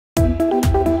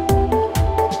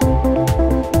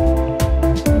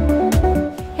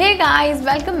guys,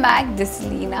 welcome back. This is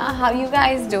Leena. How you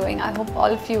guys doing? I hope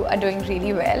all of you are doing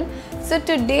really well. So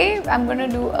today I'm going to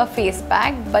do a face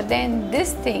pack, but then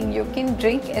this thing you can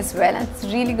drink as well and it's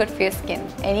really good for your skin.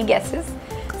 Any guesses?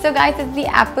 So guys, it's the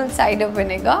apple cider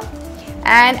vinegar.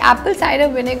 And apple cider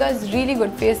vinegar is really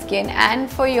good for your skin and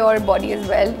for your body as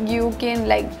well. You can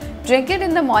drink it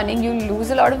in the morning, you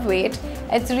lose a lot of weight.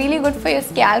 It's really good for your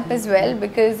scalp as well,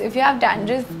 because if you have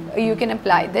dandruff, you can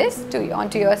apply this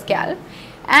onto your scalp,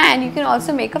 and you can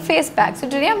also make a face pack. So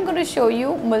today I'm going to show you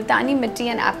Multani Mitti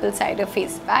and apple cider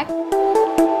face pack.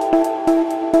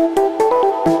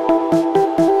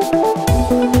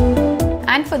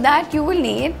 And for that you will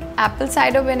need apple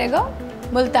cider vinegar,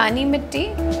 Multani Mitti,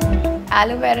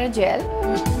 aloe vera gel.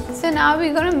 So now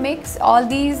we're going to mix all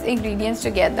these ingredients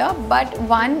together, but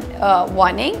one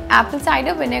warning, apple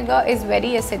cider vinegar is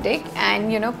very acidic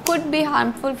and could be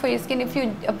harmful for your skin if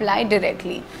you apply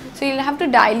directly. So you'll have to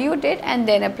dilute it and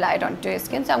then apply it onto your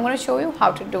skin. So I'm going to show you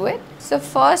how to do it. So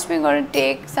first we're going to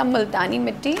take some Multani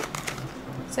Mitti.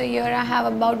 So here I have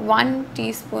about 1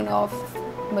 teaspoon of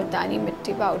Multani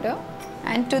Mitti powder,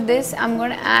 and to this I'm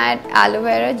going to add aloe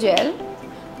vera gel.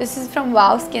 This is from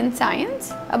Wow Skin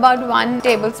Science, about 1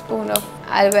 tablespoon of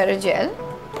aloe vera gel.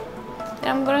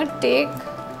 Then I'm going to take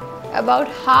about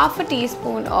half a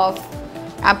teaspoon of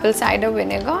apple cider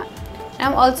vinegar. And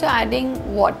I'm also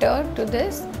adding water to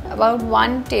this, about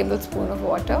 1 tablespoon of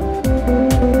water.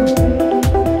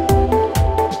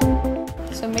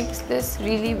 So mix this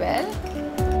really well.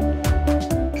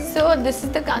 So this is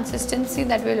the consistency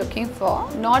that we're looking for,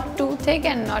 not too thick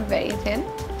and not very thin.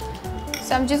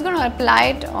 So I'm just going to apply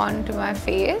it onto my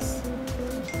face.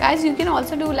 Guys, you can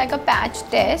also do a patch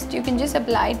test. You can just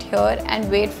apply it here and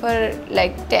wait for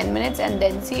 10 minutes and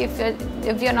then see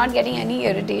if you're not getting any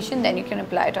irritation, then you can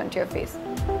apply it onto your face.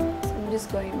 So I'm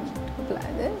just going to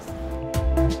apply this.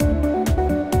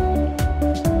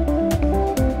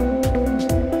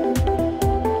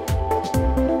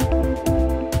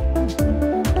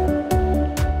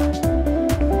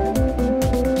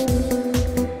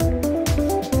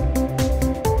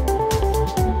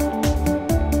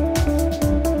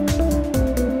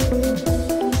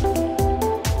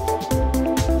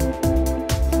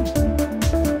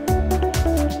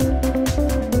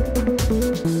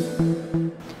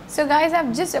 So guys,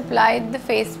 I've just applied the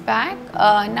face pack.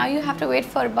 Now you have to wait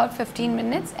for about 15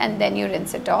 minutes and then you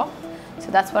rinse it off. So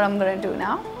that's what I'm going to do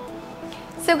now.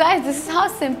 So guys, this is how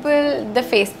simple the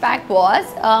face pack was.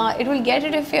 It will get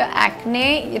rid of your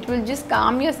acne. It will just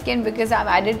calm your skin because I've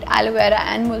added aloe vera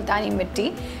and Multani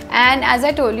Mitti. And as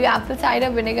I told you, apple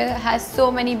cider vinegar has so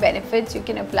many benefits. You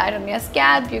can apply it on your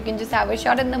scalp. You can just have a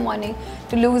shot in the morning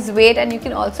to lose weight, and you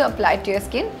can also apply it to your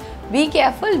skin. Be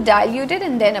careful, dilute it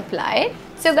and then apply it.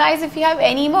 So guys, if you have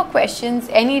any more questions,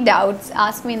 any doubts,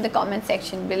 ask me in the comment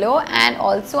section below. And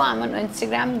also I'm on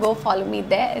Instagram, go follow me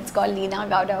there. It's called Leena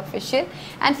Gowda Official.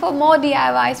 And for more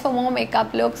DIYs, for more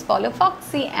makeup looks, follow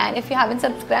Foxy. And if you haven't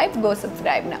subscribed, go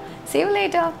subscribe now. See you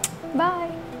later.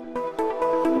 Bye.